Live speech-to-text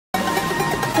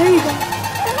There you go.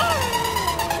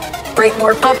 Break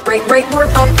more pop, break more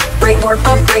pop, break more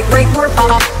pop, break more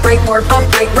pop, break more pop,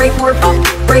 break more pop,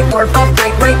 break more pop,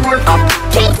 break more pop.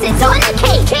 Cases on the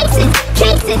cake, cases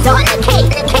on the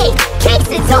cake,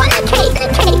 cases on the cake,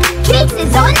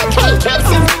 cases on the cake,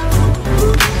 cases.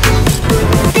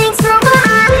 Thanks for what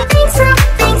I'm, thanks for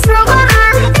what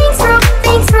I'm, thanks for what I'm,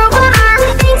 thanks for what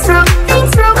I'm, thanks for.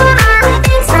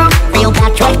 Real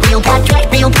Patrick, real Patrick,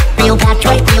 real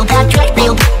Patrick, real Patrick,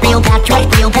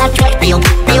 real Patrick, real Patrick,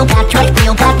 real Patrick,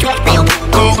 real Patrick, real.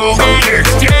 Go Matter,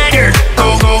 Statter,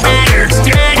 go Matter,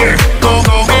 Statter, go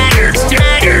Matter,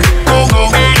 Statter, go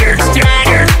Matter,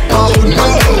 Statter. Oh no,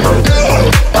 no,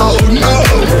 oh no,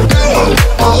 no,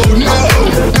 oh no,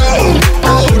 no,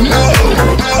 oh no,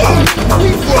 no. We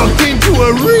walked into a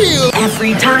real.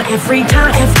 Every time, every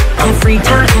time, every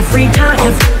time, every time,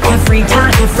 every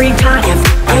time, every time,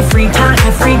 every time,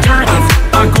 every time.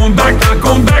 I come back, I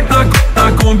come back, I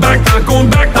come back, I come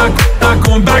back, I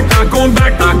come back, I come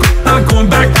back, I come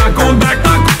back, I come back,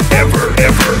 ever,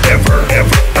 ever, ever,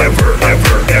 ever, ever,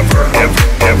 ever, ever, ever,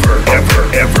 ever, ever,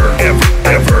 ever, ever,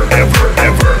 ever, ever,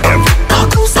 ever, ever.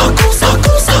 Saku, saku,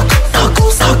 saku, saku, saku,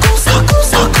 saku, saku,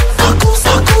 saku,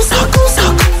 saku, saku,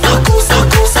 saku,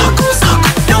 saku, saku, saku.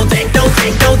 Don't think, don't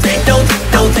think, don't think, don't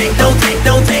think, don't think, don't think,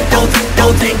 don't think, don't think,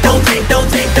 don't think.